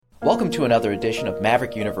Welcome to another edition of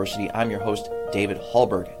Maverick University. I'm your host, David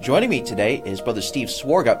Hallberg. Joining me today is Brother Steve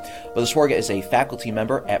Swarga. Brother Swarga is a faculty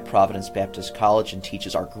member at Providence Baptist College and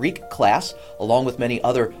teaches our Greek class, along with many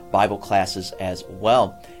other Bible classes as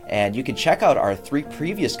well. And you can check out our 3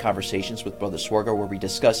 previous conversations with Brother Swarga, where we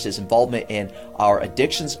discussed his involvement in our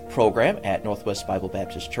addictions program at Northwest Bible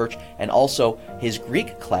Baptist Church, and also his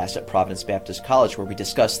Greek class at Providence Baptist College, where we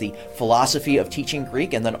discussed the philosophy of teaching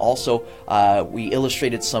Greek, and then also we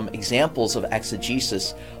illustrated some examples of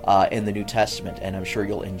exegesis in the New Testament, and I'm sure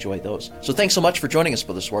you'll enjoy those. So thanks so much for joining us,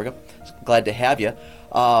 Brother Swarga. Glad to have you.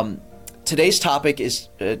 Today's topic is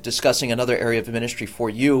discussing another area of ministry for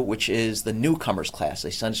you, which is the newcomers class,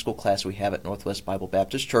 a Sunday school class we have at Northwest Bible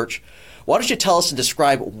Baptist Church. Why don't you tell us and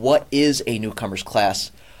describe what is a newcomers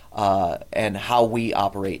class and how we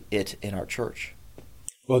operate it in our church?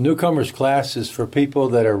 Well, newcomers class is for people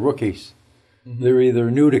that are rookies. They're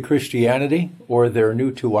either new to Christianity or they're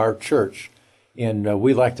new to our church. And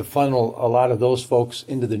we like to funnel a lot of those folks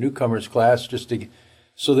into the newcomers class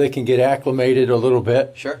so they can get acclimated a little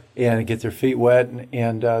bit. Sure. And get their feet wet.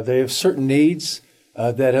 And they have certain needs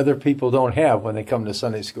that other people don't have when they come to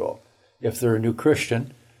Sunday school. If they're a new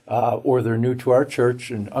Christian or they're new to our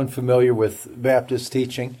church and unfamiliar with Baptist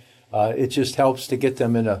teaching, it just helps to get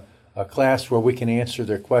them in a class where we can answer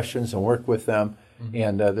their questions and work with them.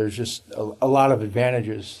 And there's just a lot of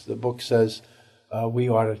advantages. The book says we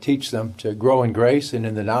ought to teach them to grow in grace and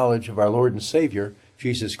in the knowledge of our Lord and Savior,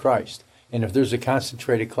 Jesus Christ. And if there's a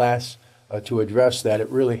concentrated class to address that, it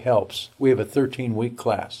really helps. We have a 13-week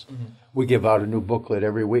class. We give out a new booklet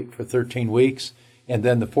every week for 13 weeks. And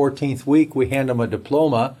then the 14th week, we hand them a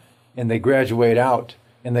diploma, and they graduate out,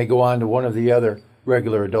 and they go on to one of the other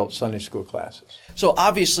regular adult Sunday school classes. So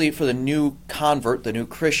obviously for the new convert, the new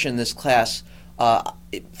Christian, this class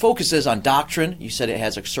it focuses on doctrine. You said it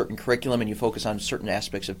has a certain curriculum and you focus on certain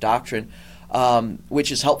aspects of doctrine,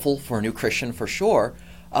 which is helpful for a new Christian for sure.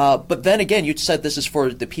 But then again, you said this is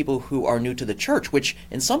for the people who are new to the church, which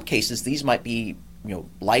in some cases these might be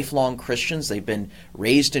lifelong Christians. They've been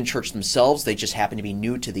raised in church themselves. They just happen to be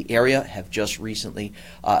new to the area, have just recently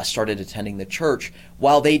started attending the church.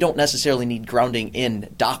 While they don't necessarily need grounding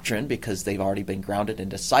in doctrine because they've already been grounded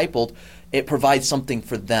and discipled, it provides something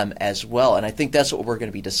for them as well. And I think that's what we're going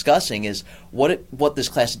to be discussing is what this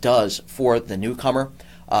class does for the newcomer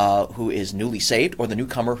who is newly saved, or the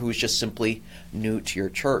newcomer who is just simply new to your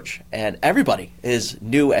church. And everybody is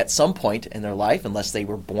new at some point in their life, unless they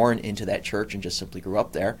were born into that church and just simply grew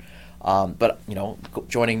up there. But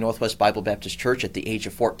joining Northwest Bible Baptist Church at the age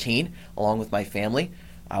of 14, along with my family,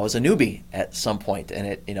 I was a newbie at some point, and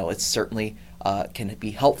it certainly can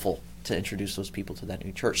be helpful to introduce those people to that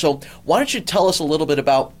new church. So why don't you tell us a little bit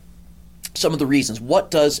about some of the reasons. What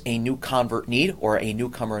does a new convert need, or a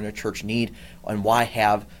newcomer in a church need, and why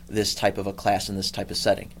have this type of a class in this type of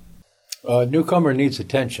setting? A newcomer needs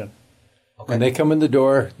attention. Okay. When they come in the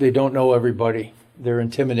door, they don't know everybody. They're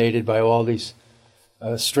intimidated by all these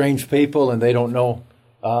strange people, and they don't know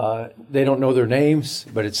their names,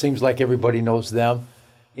 but it seems like everybody knows them.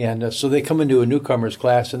 And so they come into a newcomers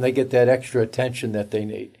class, and they get that extra attention that they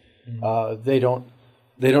need. They don't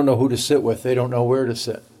know who to sit with. They don't know where to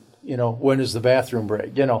sit. When is the bathroom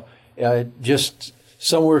break? Just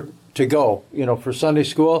somewhere to go, for Sunday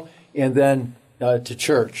school, and then to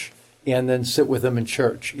church, and then sit with them in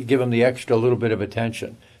church. You give them the extra little bit of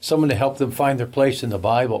attention. Someone to help them find their place in the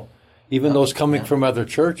Bible. Even those coming from other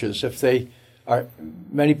churches,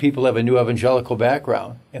 many people have a new evangelical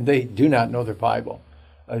background, and they do not know their Bible.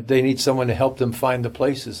 They need someone to help them find the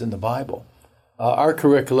places in the Bible. Our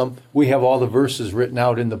curriculum, we have all the verses written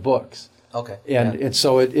out in the books. Okay. And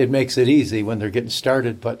so it makes it easy when they're getting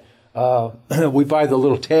started. But we buy the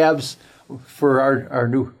little tabs for our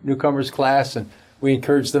newcomers class, and we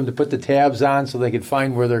encourage them to put the tabs on so they can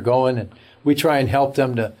find where they're going. And we try and help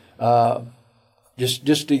them to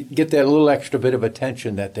just to get that little extra bit of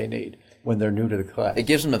attention that they need when they're new to the class. It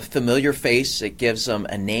gives them a familiar face. It gives them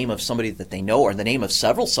a name of somebody that they know, or the name of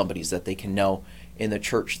several somebodies that they can know in the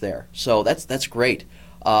church there. So that's great.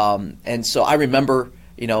 And so I remember,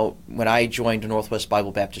 when I joined Northwest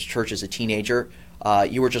Bible Baptist Church as a teenager,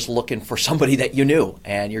 you were just looking for somebody that you knew,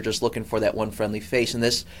 and you're just looking for that one friendly face. And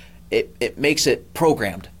it makes it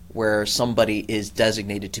programmed where somebody is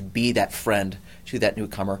designated to be that friend to that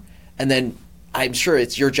newcomer. And then I'm sure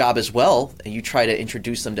it's your job as well, and you try to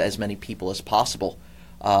introduce them to as many people as possible,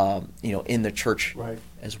 in the church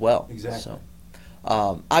as well. Exactly. So,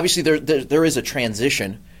 obviously, there is a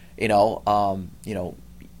transition.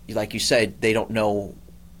 Like you said, they don't know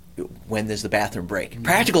when there's the bathroom break.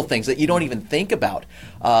 Practical things that you don't even think about.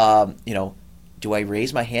 do I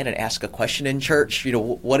raise my hand and ask a question in church?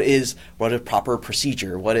 What is proper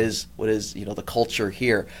procedure? What is the culture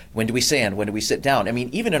here? When do we stand? When do we sit down? I mean,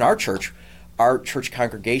 even in our church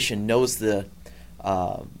congregation knows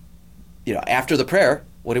after the prayer,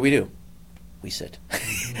 what do? We sit.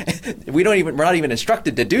 We're not even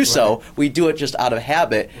instructed to do so. Right. We do it just out of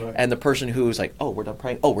habit. Right. And the person who's like, oh, we're done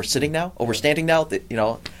praying. Oh, we're sitting now. Oh, we're standing now.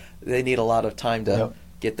 They need a lot of time to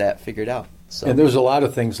get that figured out. So. And there's a lot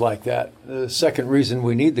of things like that. The second reason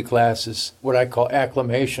we need the class is what I call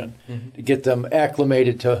acclimation, to get them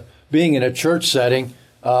acclimated to being in a church setting.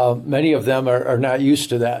 Many of them are not used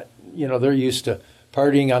to that. They're used to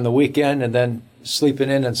partying on the weekend and then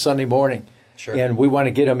sleeping in on Sunday morning. Sure. And we want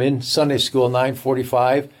to get them in Sunday school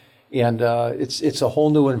 9:45, and it's a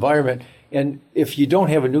whole new environment. And if you don't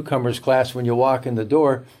have a newcomers class when you walk in the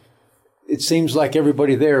door, it seems like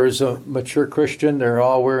everybody there is a mature Christian. They're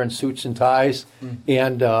all wearing suits and ties,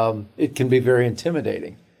 and it can be very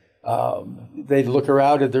intimidating. They look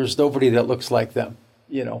around and there's nobody that looks like them,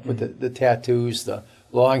 with the tattoos, the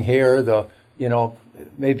long hair,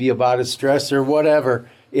 maybe about as stressed or whatever.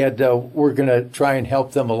 And we're going to try and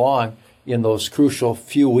help them along in those crucial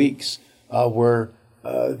few weeks where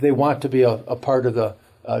they want to be a part of the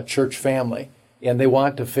church family and they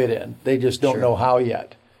want to fit in. They just don't know how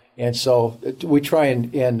yet. And so we try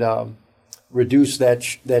and reduce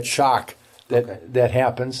that shock that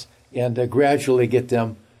happens and gradually get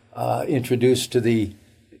them introduced to the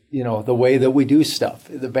way that we do stuff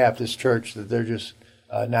in the Baptist church that they're just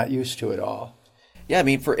not used to at all. Yeah, I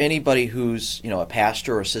mean, for anybody who's, a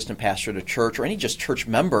pastor or assistant pastor at a church or any just church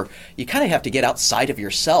member, you kind of have to get outside of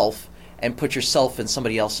yourself and put yourself in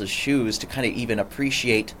somebody else's shoes to kind of even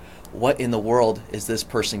appreciate what in the world is this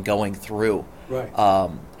person going through. Right.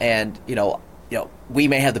 And, we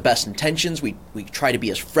may have the best intentions. We try to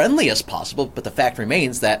be as friendly as possible, but the fact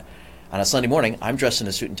remains that on a Sunday morning, I'm dressed in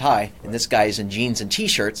a suit and tie, and this guy is in jeans and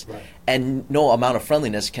T-shirts, and no amount of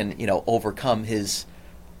friendliness can, overcome his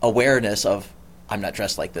awareness of, I'm not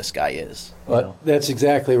dressed like this guy is. Well, that's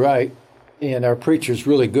exactly right. And our preacher's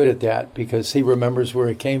really good at that because he remembers where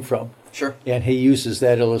he came from. Sure. And he uses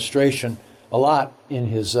that illustration a lot in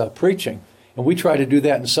his preaching. And we try to do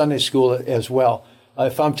that in Sunday school as well.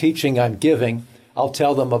 If I'm teaching on giving, I'll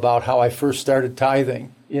tell them about how I first started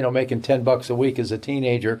tithing, making $10 a week as a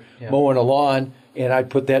teenager, mowing a lawn, and I'd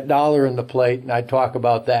put that dollar in the plate and I'd talk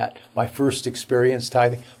about that. My first experience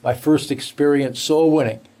tithing, my first experience soul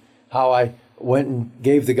winning, how I went and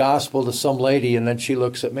gave the gospel to some lady, and then she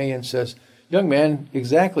looks at me and says, "Young man,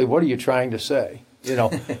 exactly what are you trying to say?"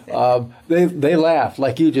 They laugh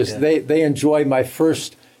like you just. They enjoy my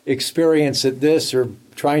first experience at this, or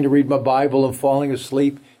trying to read my Bible and falling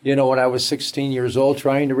asleep. When I was 16 years old,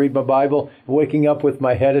 trying to read my Bible, waking up with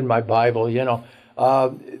my head in my Bible.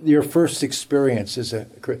 Your first experience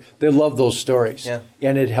they love those stories,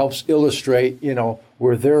 and it helps illustrate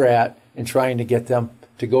where they're at and trying to get them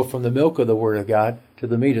to go from the milk of the Word of God to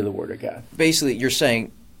the meat of the Word of God. Basically, you're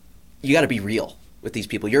saying you got to be real with these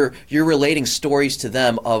people. You're relating stories to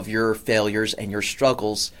them of your failures and your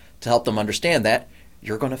struggles to help them understand that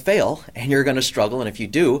you're going to fail and you're going to struggle, and if you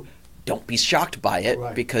do, don't be shocked by it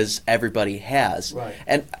because everybody has. Right.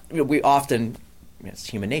 And we often, it's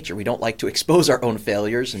human nature, we don't like to expose our own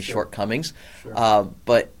failures and shortcomings. Sure.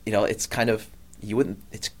 But it's kind of you wouldn't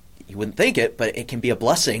think it, but it can be a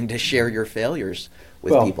blessing to share your failures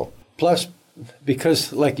with people. Plus,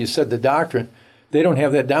 because, like you said, the doctrine, they don't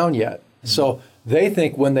have that down yet. Mm-hmm. So they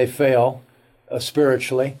think when they fail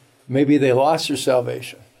spiritually, maybe they lost their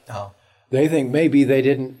salvation. Oh. They think maybe they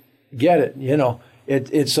didn't get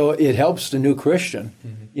it. So it helps the new Christian,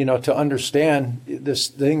 to understand this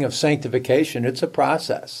thing of sanctification. It's a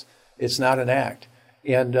process. It's not an act.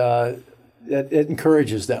 And it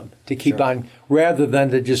encourages them to keep on, rather than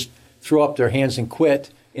to just throw up their hands and quit.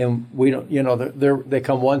 And we don't, they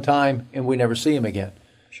come one time and we never see them again.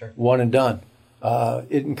 Sure. One and done.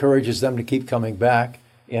 It encourages them to keep coming back,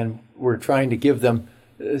 and we're trying to give them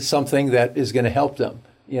something that is going to help them,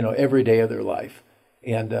 every day of their life.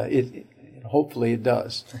 And hopefully it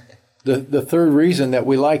does. The third reason that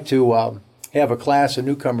we like to have a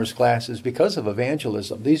newcomers class, is because of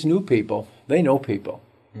evangelism. These new people, they know people.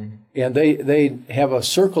 Mm-hmm. And they have a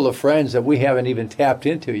circle of friends that we haven't even tapped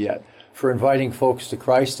into yet, for inviting folks to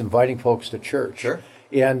Christ, inviting folks to church. Sure.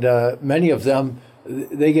 And many of them,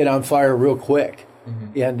 they get on fire real quick.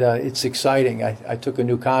 Mm-hmm. And it's exciting. I took a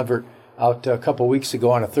new convert out a couple weeks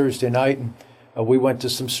ago on a Thursday night, and we went to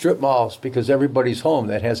some strip malls because everybody's home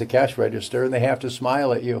that has a cash register, and they have to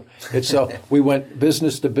smile at you. And so we went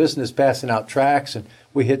business to business, passing out tracts, and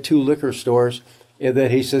we hit 2 liquor stores. And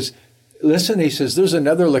then he says, "Listen," he says, "there's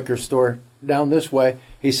another liquor store down this way.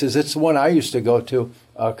 He says, it's the one I used to go to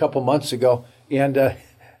a couple months ago. And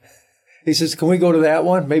he says, can we go to that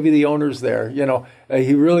one? Maybe the owner's there.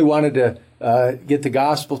 He really wanted to get the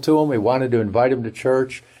gospel to him. He wanted to invite him to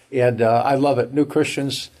church. And I love it. New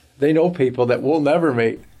Christians, they know people that we'll never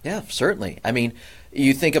meet. Yeah, certainly. I mean,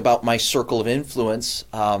 you think about my circle of influence.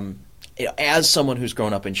 As someone who's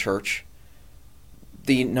grown up in church,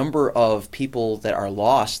 the number of people that are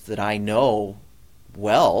lost that I know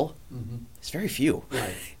well, it's very few.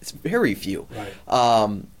 Right. It's very few.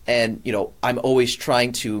 Right. And, I'm always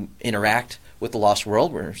trying to interact with the lost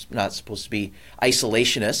world. We're not supposed to be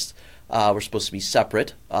isolationists. We're supposed to be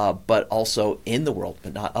separate, but also in the world,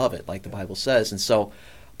 but not of it, like the Bible says. And so,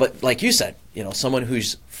 but like you said, someone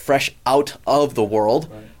who's fresh out of the world,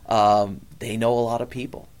 right. They know a lot of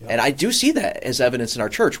people. Yep. And I do see that as evidence in our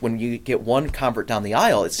church. When you get one convert down the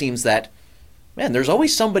aisle, it seems that, man, there's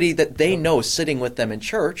always somebody that they know sitting with them in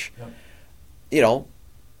church,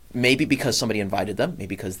 maybe because somebody invited them, maybe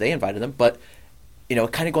because they invited them. But,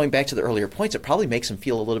 kind of going back to the earlier points, it probably makes them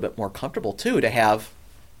feel a little bit more comfortable, too, to have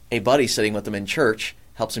a buddy sitting with them in church.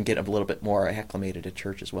 Helps them get a little bit more acclimated at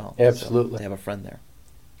church as well. Absolutely. So they have a friend there.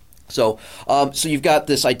 So you've got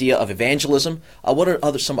this idea of evangelism. What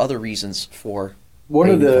are some other reasons for one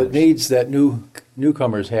of the needs that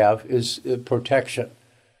newcomers have is protection.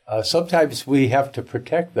 Sometimes we have to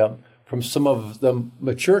protect them from some of the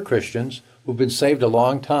mature Christians who've been saved a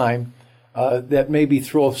long time that maybe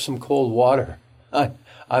throw some cold water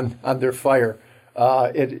on their fire.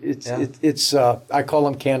 It's I call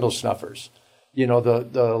them candle snuffers.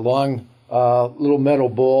 The long little metal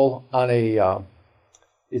bowl on a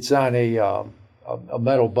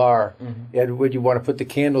metal bar, and when you want to put the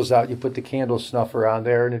candles out, you put the candle snuffer on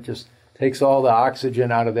there, and it just takes all the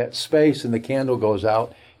oxygen out of that space, and the candle goes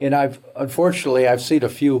out. And I've seen a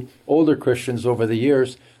few older Christians over the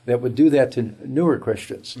years that would do that to newer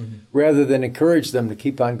Christians, rather than encourage them to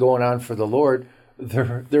keep on going on for the Lord.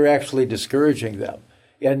 They're actually discouraging them,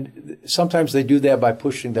 and sometimes they do that by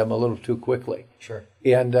pushing them a little too quickly. Sure.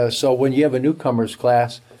 And so when you have a newcomers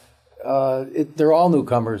class, they're all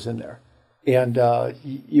newcomers in there. And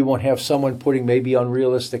you won't have someone putting maybe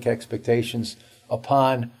unrealistic expectations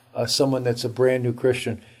upon someone that's a brand new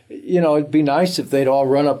Christian. It'd be nice if they'd all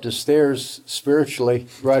run up the stairs spiritually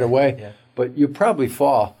right away, yeah. But you probably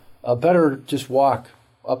fall. Better just walk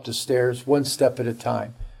up the stairs one step at a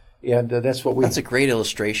time. And that's a great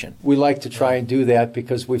illustration. We like to try and do that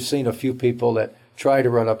because we've seen a few people that try to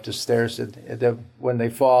run up the stairs, and then when they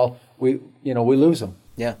fall, we lose them.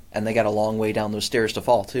 Yeah, and they got a long way down those stairs to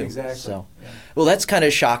fall, too. Exactly. So, yeah. Well, that's kind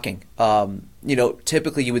of shocking.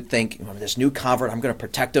 Typically you would think, this new convert, I'm going to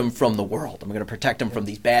protect them from the world. I'm going to protect them from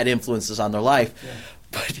these bad influences on their life. Yeah.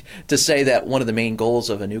 But to say that one of the main goals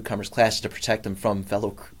of a newcomers class is to protect them from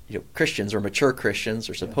fellow Christians or mature Christians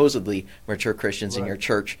or supposedly mature Christians in your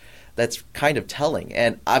church, that's kind of telling.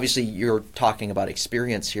 And obviously you're talking about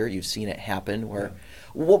experience here. You've seen it happen.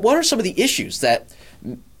 What are some of the issues that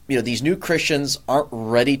these new Christians aren't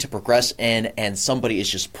ready to progress in, and somebody is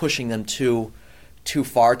just pushing them too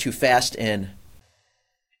far, too fast in?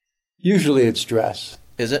 Usually it's dress.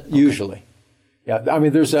 Is it? Usually. Yeah, I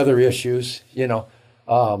mean, there's other issues,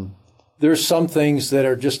 There's some things that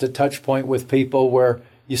are just a touch point with people where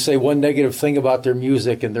you say one negative thing about their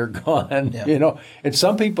music and they're gone, And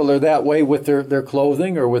some people are that way with their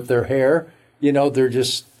clothing or with their hair. They're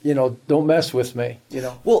just, don't mess with me,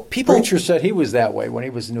 Well, Preacher said he was that way when he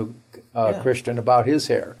was a new Christian about his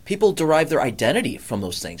hair. People derive their identity from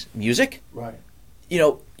those things. Music. Right.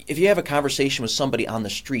 If you have a conversation with somebody on the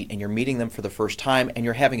street and you're meeting them for the first time and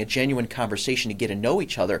you're having a genuine conversation to get to know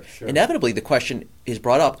each other, sure. Inevitably the question is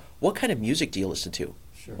brought up, what kind of music do you listen to?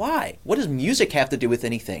 Sure. Why? What does music have to do with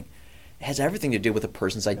anything? It has everything to do with a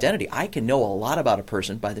person's identity. I can know a lot about a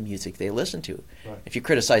person by the music they listen to. Right. If you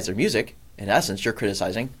criticize their music, in essence, you're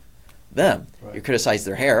criticizing them. Right. You criticize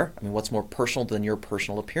their hair. I mean, what's more personal than your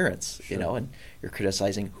personal appearance? Sure. And you're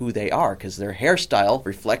criticizing who they are because their hairstyle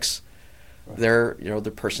reflects their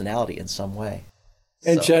personality in some way.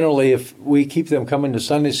 And generally, if we keep them coming to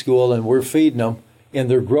Sunday school and we're feeding them and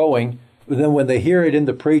they're growing, then when they hear it in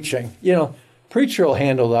the preaching, preacher will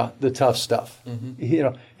handle the tough stuff.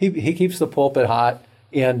 Mm-hmm. He keeps the pulpit hot,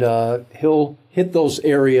 and he'll hit those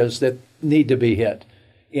areas that need to be hit.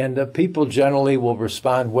 And people generally will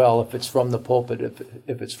respond well if it's from the pulpit,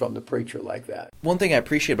 if it's from the preacher like that. One thing I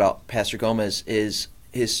appreciate about Pastor Gomez is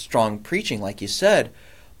his strong preaching, like you said,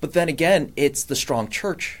 but then again, it's the strong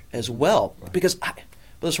church as well. Right. Because,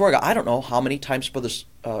 Brother Swarga, I don't know how many times Brother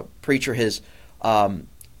Preacher has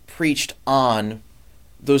preached on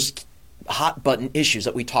those hot button issues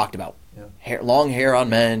that we talked about. long hair on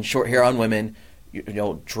men, short hair on women,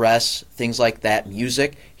 dress, things like that,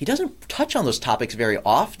 music. He doesn't touch on those topics very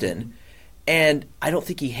often, and I don't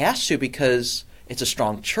think he has to because it's a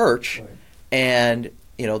strong church, right. And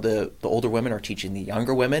the older women are teaching the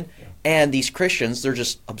younger women, and these Christians, they're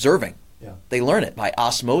just observing. Yeah. They learn it by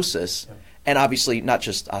osmosis, and obviously not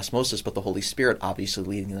just osmosis, but the Holy Spirit obviously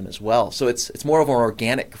leading them as well. So it's more of an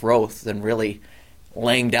organic growth than really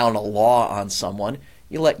laying down a law on someone.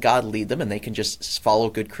 You let God lead them, and they can just follow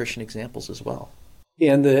good Christian examples as well.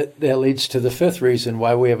 And that leads to the fifth reason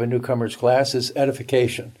why we have a newcomers class is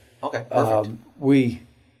edification. Okay, perfect.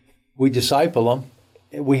 We disciple them.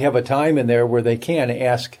 We have a time in there where they can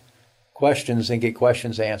ask questions and get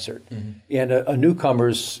questions answered. Mm-hmm. And a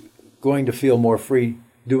newcomer's going to feel more free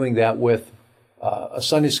doing that with a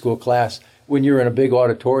Sunday school class. When you're in a big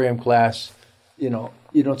auditorium class, you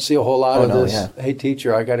don't see a whole lot of this. Yeah. Hey,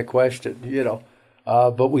 teacher, I got a question.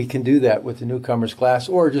 But we can do that with the newcomers class,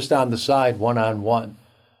 or just on the side, one-on-one.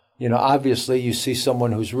 Obviously, you see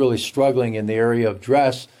someone who's really struggling in the area of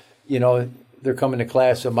dress. They're coming to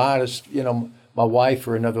class immodest. My wife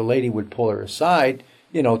or another lady would pull her aside,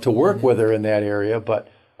 to work with her in that area. But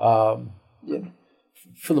for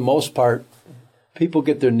the most part, people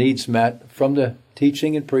get their needs met from the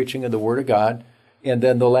teaching and preaching of the Word of God, and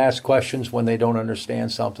then they'll ask questions when they don't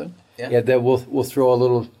understand something. Yeah. And then we'll throw a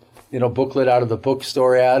little, booklet out of the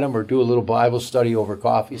bookstore at them, or do a little Bible study over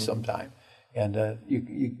coffee sometime. And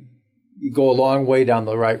you go a long way down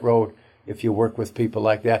the right road if you work with people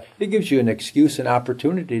like that. It gives you an excuse and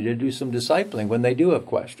opportunity to do some discipling when they do have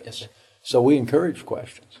questions. Yes, sir. So we encourage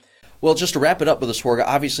questions. Well, just to wrap it up with the Swarga,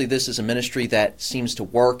 obviously this is a ministry that seems to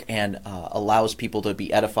work and allows people to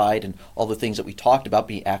be edified and all the things that we talked about,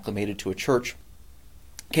 be acclimated to a church.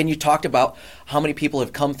 Can you talk about how many people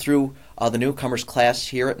have come through the newcomers class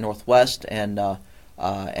here at Northwest and are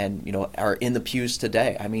in the pews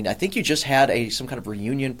today? I mean, I think you just had some kind of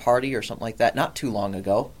reunion party or something like that not too long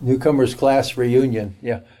ago. Newcomers class reunion,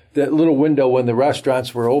 yeah. That little window when the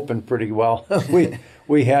restaurants were open pretty well.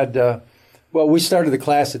 we had, we started the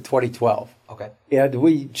class at 2012. Okay. And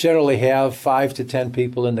we generally have 5 to 10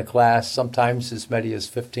 people in the class, sometimes as many as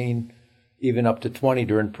 15, even up to 20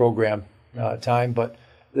 during program time. But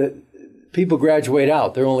people graduate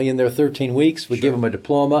out. They're only in there 13 weeks. We give them a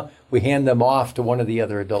diploma. We hand them off to one of the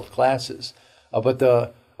other adult classes. But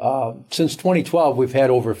since 2012, we've had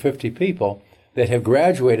over 50 people that have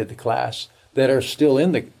graduated the class that are still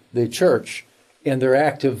in the church, and they're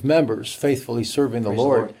active members, faithfully serving the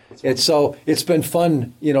Lord. And so it's been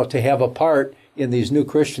fun, to have a part in these new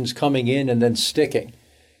Christians coming in and then sticking.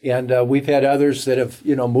 And we've had others that have,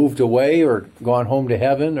 moved away or gone home to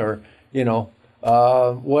heaven or,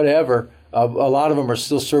 whatever. A lot of them are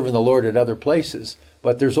still serving the Lord at other places.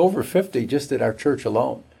 But there's over 50 just at our church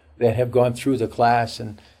alone that have gone through the class.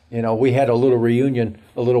 And, we had a little reunion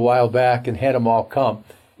a little while back and had them all come.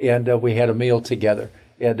 And we had a meal together.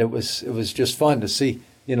 And it was just fun to see,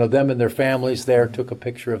 them and their families there, took a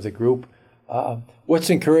picture of the group. What's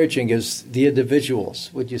encouraging is the individuals.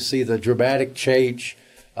 Would you see the dramatic change?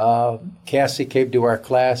 Cassie came to our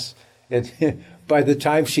class, and by the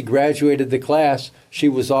time she graduated the class, she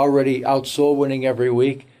was already out soul winning every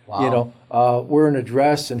week. Wow. Wearing a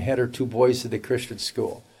dress and had her 2 boys at the Christian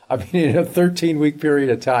school. I mean, in a 13-week period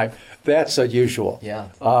of time, that's unusual. Yeah.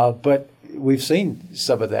 But we've seen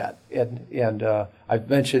some of that, and I've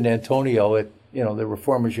mentioned Antonio at the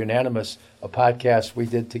Reformers Unanimous, a podcast we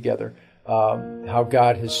did together. How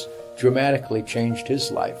God has dramatically changed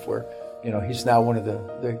his life, where he's now one of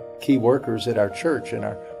the key workers at our church in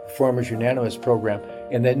our Reformers Unanimous program,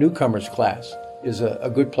 and that newcomers class is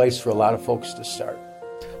a good place for a lot of folks to start.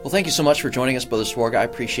 Well, thank you so much for joining us, Brother Swarga. I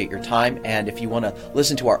appreciate your time. And if you want to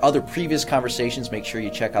listen to our other previous conversations, make sure you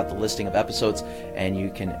check out the listing of episodes, and you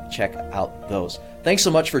can check out those. Thanks so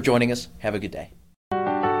much for joining us. Have a good day.